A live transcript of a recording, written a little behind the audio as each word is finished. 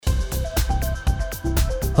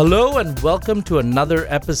Hello and welcome to another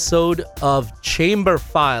episode of Chamber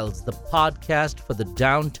Files, the podcast for the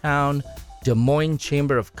downtown Des Moines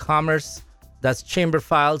Chamber of Commerce. That's Chamber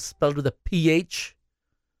Files spelled with a PH,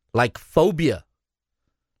 like phobia,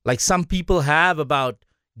 like some people have about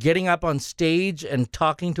getting up on stage and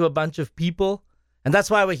talking to a bunch of people. And that's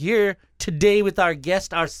why we're here today with our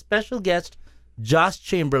guest, our special guest, Josh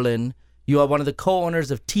Chamberlain. You are one of the co-owners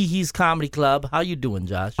of Teehee's Comedy Club. How you doing,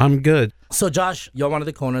 Josh? I'm good. So, Josh, you're one of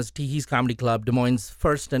the co-owners of Teehee's Comedy Club, Des Moines'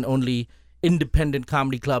 first and only independent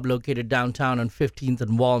comedy club located downtown on 15th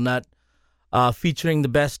and Walnut, featuring the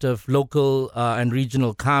best of local and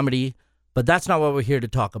regional comedy. But that's not what we're here to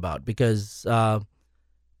talk about, because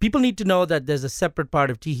people need to know that there's a separate part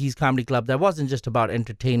of Teehee's Comedy Club that wasn't just about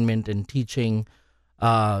entertainment and teaching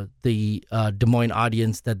the Des Moines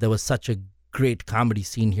audience that there was such a great comedy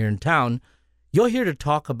scene here in town. You're here to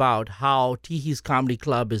talk about how Teehee's Comedy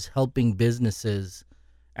Club is helping businesses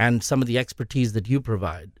and some of the expertise that you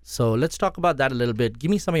provide. So let's talk about that a little bit.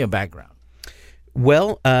 Give me some of your background.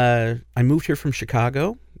 Well, I moved here from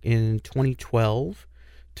Chicago in 2012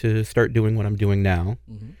 to start doing what I'm doing now.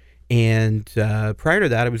 Mm-hmm. And prior to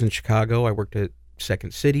that, I was in Chicago. I worked at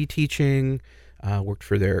Second City teaching, worked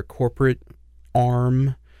for their corporate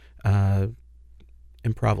arm,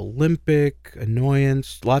 Improv Olympic,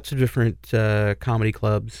 Annoyance, lots of different comedy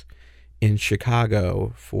clubs in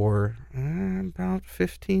Chicago for about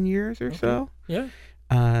 15 years or so. Yeah.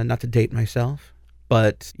 Not to date myself.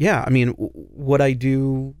 But yeah, I mean, what I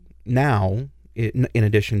do now, in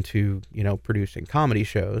addition to, producing comedy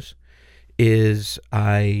shows, is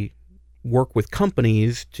I work with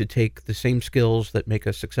companies to take the same skills that make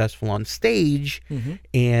us successful on stage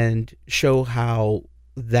and show how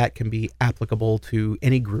that can be applicable to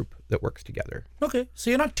any group that works together. Okay, so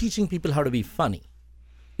you're not teaching people how to be funny.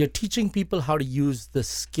 You're teaching people how to use the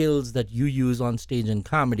skills that you use on stage in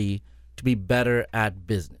comedy to be better at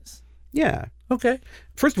business. Yeah. Okay.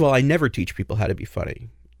 First of all, I never teach people how to be funny.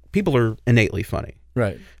 People are innately funny.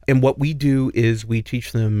 Right. And what we do is we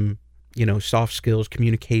teach them, soft skills,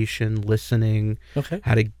 communication, listening,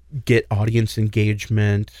 how to get audience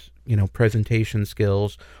engagement, presentation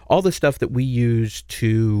skills, all the stuff that we use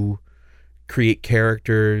to create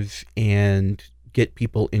characters and get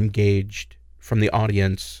people engaged from the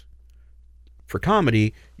audience for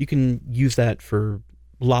comedy. You can use that for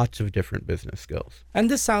lots of different business skills. And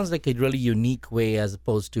this sounds like a really unique way, as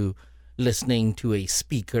opposed to listening to a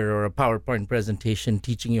speaker or a PowerPoint presentation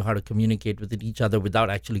teaching you how to communicate with each other without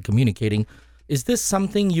actually communicating. Is this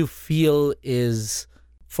something you feel is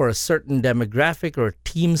for a certain demographic or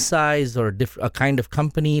team size or a kind of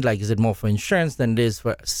company? Like, is it more for insurance than it is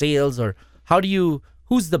for sales? Or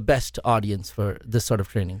who's the best audience for this sort of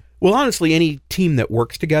training? Well, honestly, any team that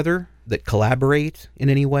works together, that collaborate in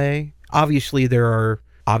any way. Obviously, there are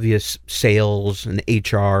obvious sales and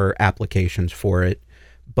HR applications for it.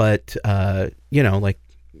 But, like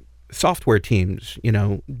software teams,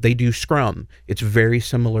 they do Scrum. It's very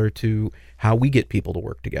similar to how we get people to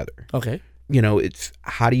work together. Okay. It's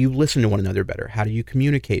how do you listen to one another better? How do you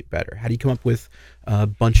communicate better? How do you come up with a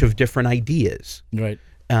bunch of different ideas? Right.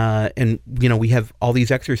 And, we have all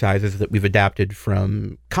these exercises that we've adapted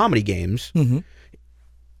from comedy games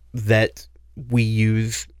that we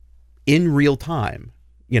use in real time.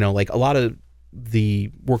 Like a lot of the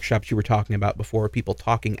workshops you were talking about before, people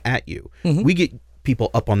talking at you. We get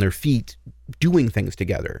people up on their feet doing things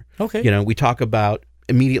together. Okay. We talk about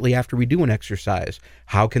immediately after we do an exercise,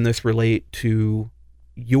 how can this relate to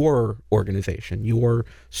your organization, your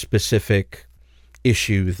specific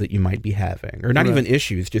issues that you might be having, or not even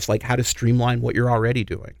issues, just like how to streamline what you're already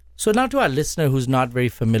doing. So now to our listener who's not very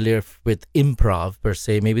familiar with improv per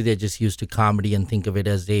se, maybe they're just used to comedy and think of it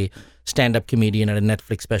as a stand-up comedian at a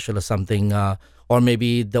Netflix special or something, or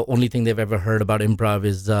maybe the only thing they've ever heard about improv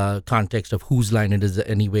is context of whose line it is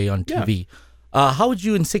anyway on TV. Yeah. How would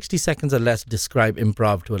you, in 60 seconds or less, describe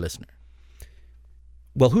improv to a listener?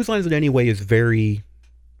 Well, Whose Line Is It Anyway is very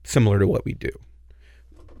similar to what we do.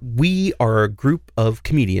 We are a group of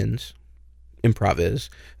comedians, improv is,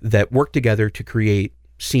 that work together to create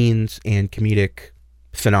scenes and comedic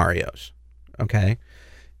scenarios, okay?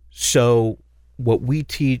 So what we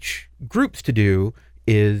teach groups to do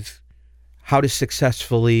is how to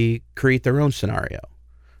successfully create their own scenario.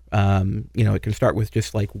 It can start with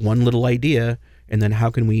just like one little idea, and then how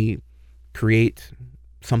can we create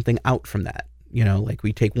something out from that? Like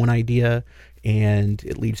we take one idea and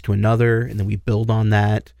it leads to another, and then we build on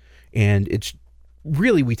that. And it's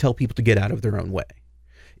really, we tell people to get out of their own way.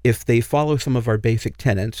 If they follow some of our basic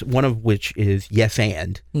tenets, one of which is yes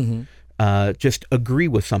and, just agree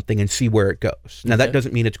with something and see where it goes. Now, that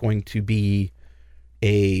doesn't mean it's going to be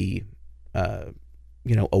a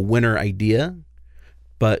a winner idea,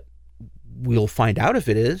 but we'll find out if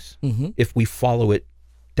it is if we follow it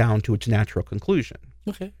down to its natural conclusion.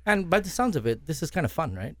 Okay. And by the sounds of it, this is kind of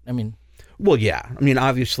fun, right? I mean, well, yeah. I mean,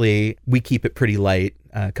 obviously, we keep it pretty light,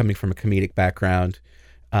 coming from a comedic background.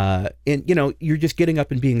 And, you're just getting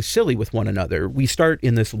up and being silly with one another. We start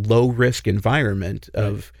in this low-risk environment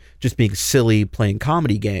of just being silly, playing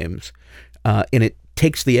comedy games. And it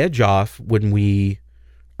takes the edge off when we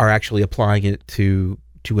are actually applying it to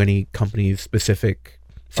any company's specific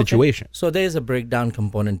situation. Okay. So there's a breakdown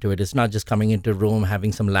component to it. It's not just coming into a room,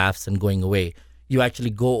 having some laughs, and going away. You actually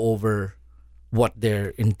go over what their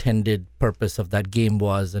intended purpose of that game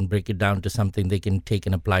was and break it down to something they can take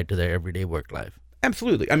and apply to their everyday work life.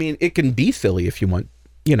 Absolutely. I mean, it can be silly if you want,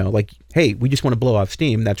 like, hey, we just want to blow off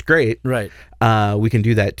steam. That's great. Right. We can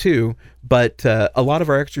do that too. But a lot of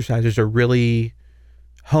our exercises are really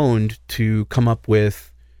honed to come up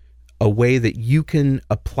with a way that you can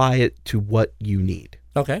apply it to what you need.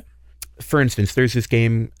 Okay. For instance, there's this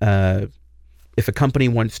game, if a company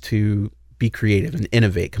wants to be creative and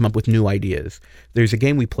innovate, come up with new ideas, there's a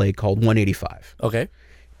game we play called 185. Okay.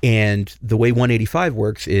 And the way 185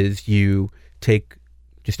 works is you take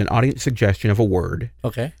just an audience suggestion of a word.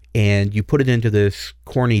 Okay. And you put it into this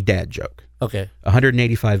corny dad joke. Okay.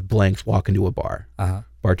 185 blanks walk into a bar. Uh-huh.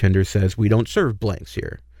 Bartender says, "We don't serve blanks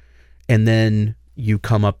here." And then you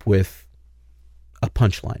come up with a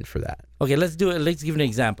punchline for that. Okay, let's do it. Let's give an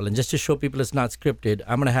example. And just to show people it's not scripted,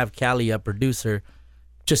 I'm going to have Callie, a producer,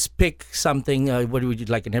 just pick something. What would you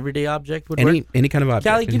like? An everyday object? Any kind of object.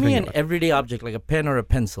 Callie, give me an everyday object, like a pen or a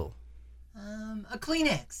pencil. A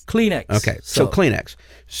Kleenex. Kleenex. Okay, so Kleenex.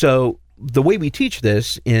 So the way we teach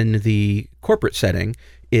this in the corporate setting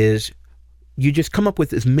is you just come up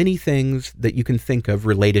with as many things that you can think of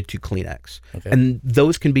related to Kleenex. Okay. And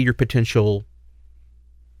those can be your potential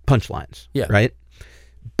punchlines, yeah. Right?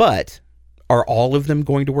 But are all of them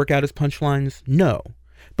going to work out as punchlines? No.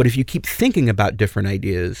 But if you keep thinking about different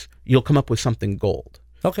ideas, you'll come up with something gold.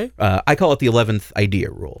 Okay. I call it the 11th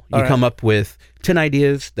idea rule. You come up with 10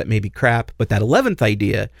 ideas that may be crap, but that 11th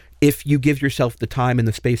idea, if you give yourself the time and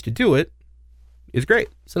the space to do it, is great.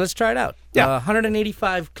 So let's try it out. Yeah.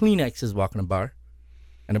 185 Kleenexes walk in a bar,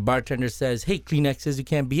 and a bartender says, "Hey, Kleenexes, you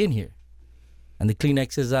can't be in here." And the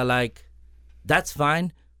Kleenexes are like, "That's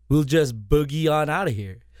fine. We'll just boogie on out of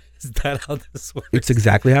here." Is that how this works? It's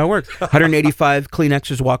exactly how it works. 185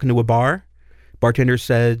 Kleenexes walk into a bar. Bartender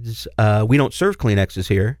says, "We don't serve Kleenexes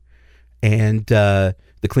here." And the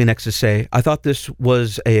Kleenexes say, "I thought this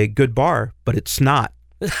was a good bar, but it's not."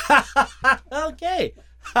 Okay.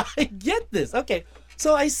 I get this. Okay.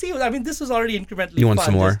 So I see. I mean, this was already incrementally You want fun.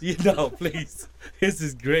 some more? No, please. This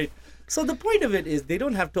is great. So the point of it is they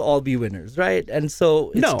don't have to all be winners, right? And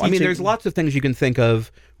so it's No, I mean, there's lots of things you can think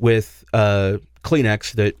of with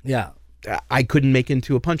Kleenex that I couldn't make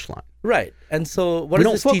into a punchline. Right. And so what We is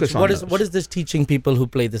don't this focus on those. what is this teaching people who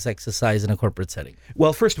play this exercise in a corporate setting?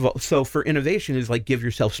 Well, first of all, so for innovation is like give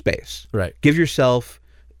yourself space. Right. Give yourself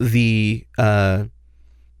the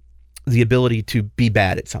ability to be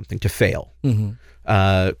bad at something, to fail. Mm-hmm.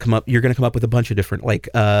 You're going to come up with a bunch of different, like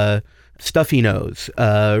stuffy nose,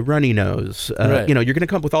 runny nose. Right. You're going to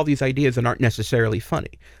come up with all these ideas that aren't necessarily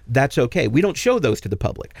funny. That's okay. We don't show those to the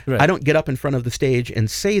public. Right. I don't get up in front of the stage and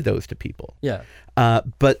say those to people. Yeah.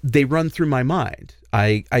 But they run through my mind.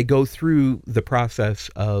 I go through the process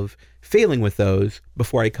of failing with those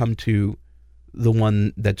before I come to the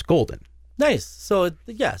one that's golden. Nice. So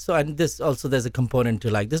yeah. So and this also there's a component to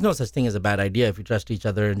like there's no such thing as a bad idea if you trust each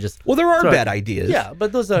other and just Well, there are throw bad it. ideas. Yeah,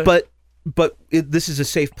 but those are But this is a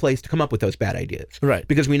safe place to come up with those bad ideas. Right.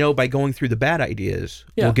 Because we know by going through the bad ideas,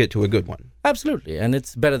 Yeah. we'll get to a good one. absolutely, and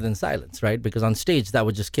it's better than silence, right? Because on stage that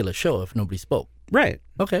would just kill a show if nobody spoke. Right.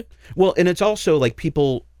 Okay. Well, and it's also like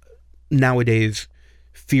people nowadays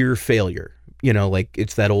fear failure. Like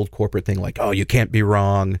it's that old corporate thing like, oh, you can't be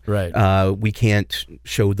wrong. Right. We can't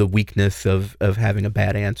show the weakness of having a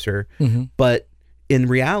bad answer. Mm-hmm. But in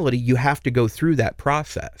reality, you have to go through that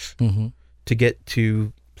process Mm-hmm. to get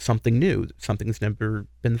to something new, something that's never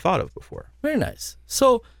been thought of before. Very nice.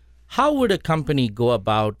 So, how would a company go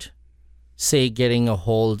about, say, getting a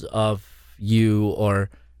hold of you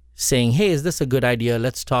or saying, hey, is this a good idea?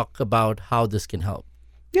 Let's talk about how this can help.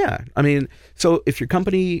 Yeah. I mean, so if your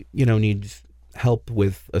company, needs help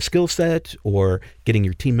with a skill set or getting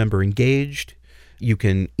your team member engaged, you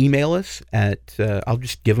can email us at, I'll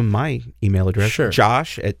just give them my email address. Sure.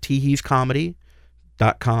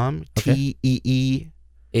 Josh@teehescomedy.com. Okay. TEEHEES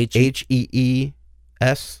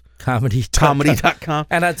Comedy. comedy.com.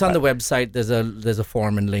 And it's on the website. There's a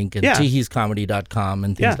form and link, and Yeah. teeheescomedy.com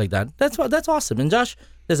and things Yeah. like that. That's awesome. And Josh,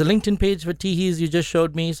 there's a LinkedIn page for Teehees you just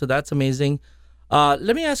showed me, so that's amazing.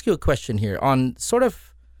 Let me ask you a question here on sort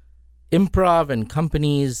of improv and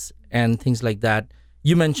companies and things like that.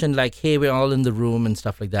 You mentioned like, hey, we're all in the room and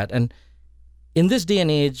stuff like that. And in this day and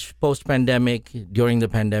age, post-pandemic, during the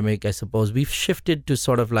pandemic, I suppose, we've shifted to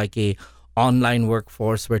sort of like a online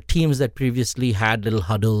workforce where teams that previously had little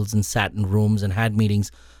huddles and sat in rooms and had meetings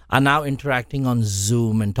are now interacting on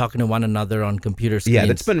Zoom and talking to one another on computer screens. Yeah,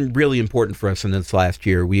 that's been really important for us in this last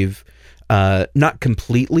year. We've not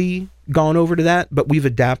completely gone over to that, but we've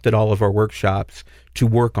adapted all of our workshops to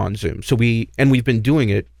work on Zoom. So we've been doing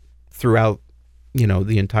it throughout,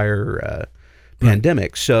 the entire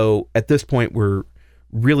pandemic. So at this point, we're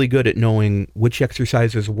really good at knowing which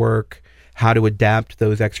exercises work, how to adapt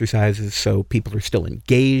those exercises so people are still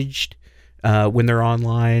engaged when they're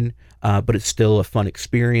online, but it's still a fun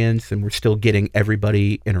experience and we're still getting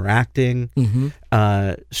everybody interacting.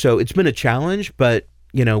 So it's been a challenge, but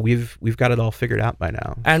we've got it all figured out by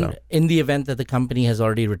now. And so. in the event that the company has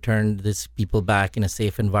already returned these people back in a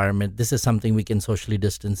safe environment, this is something we can socially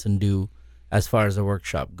distance and do as far as a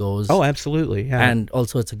workshop goes. Oh, absolutely. Yeah. And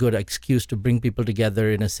also it's a good excuse to bring people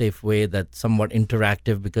together in a safe way that's somewhat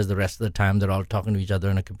interactive because the rest of the time they're all talking to each other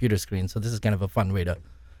on a computer screen. So this is kind of a fun way to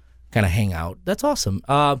kind of hang out. That's awesome.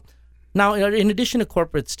 Now, in addition to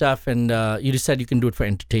corporate stuff, and you just said you can do it for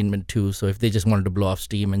entertainment too. So if they just wanted to blow off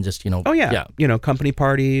steam and just, Oh, yeah. Company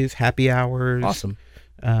parties, happy hours. Awesome.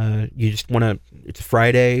 You just want to, it's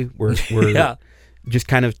Friday. We're Yeah. just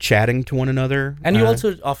kind of chatting to one another. And you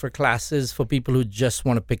also offer classes for people who just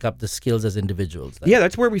want to pick up the skills as individuals. Then. Yeah,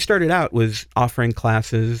 that's where we started out, was offering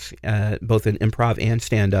classes both in improv and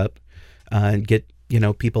stand-up and get,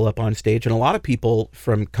 people up on stage. And a lot of people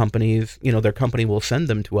from companies, their company will send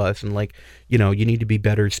them to us and like, you need to be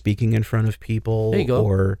better speaking in front of people. There you go.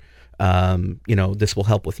 Or, this will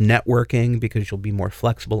help with networking because you'll be more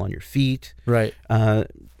flexible on your feet. Right.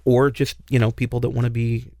 Or just, people that want to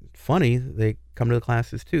be funny, they come to the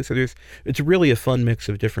classes too. So it's really a fun mix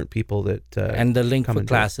of different people that and the link come for and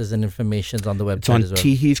do classes and information is on the website It's on as well.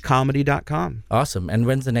 teeheescomedy.com. Awesome. And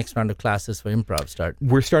when's the next round of classes for improv start?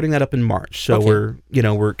 We're starting that up in March, so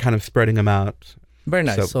Okay. we're kind of spreading them out. Very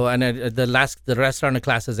nice. So- So and the rest round of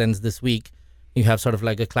classes ends this week. You have sort of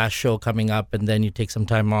like a class show coming up, and then you take some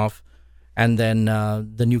time off, and then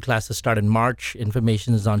the new classes start in March.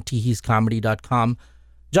 Information is on teeheescomedy.com.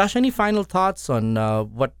 Josh, any final thoughts on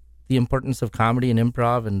what the importance of comedy and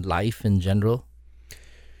improv and life in general?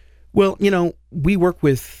 Well, we work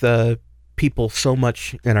with people so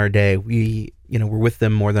much in our day. We're with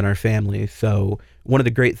them more than our family. So one of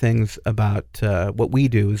the great things about what we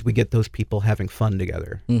do is we get those people having fun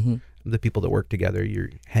together. Mm-hmm. The people that work together, you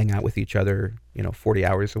hang out with each other, 40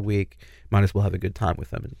 hours a week. Might as well have a good time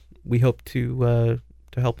with them. And we hope to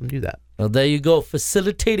help them do that. Well, there you go.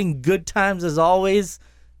 Facilitating good times as always.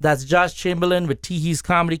 That's Josh Chamberlain with Teehees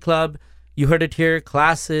Comedy Club. You heard it here.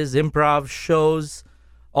 Classes, improv, shows,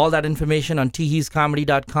 all that information on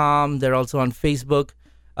teeheescomedy.com. They're also on Facebook.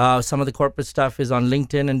 Some of the corporate stuff is on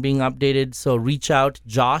LinkedIn and being updated. So reach out.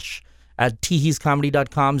 Josh at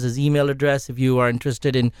teeheescomedy.com is his email address if you are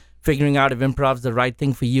interested in figuring out if improv is the right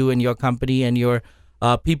thing for you and your company and your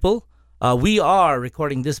people. We are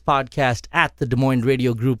recording this podcast at the Des Moines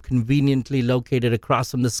Radio Group, conveniently located across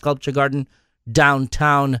from the Sculpture Garden,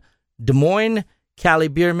 downtown Des Moines. Callie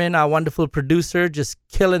Bierman, our wonderful producer, just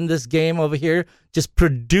killing this game over here, just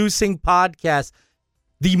producing podcasts.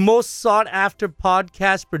 The most sought after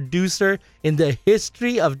podcast producer in the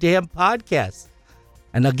history of damn podcasts.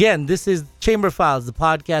 And again, this is Chamber Files, the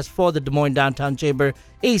podcast for the Des Moines Downtown Chamber,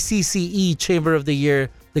 ACCE Chamber of the Year,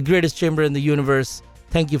 the greatest chamber in the universe.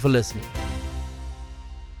 Thank you for listening.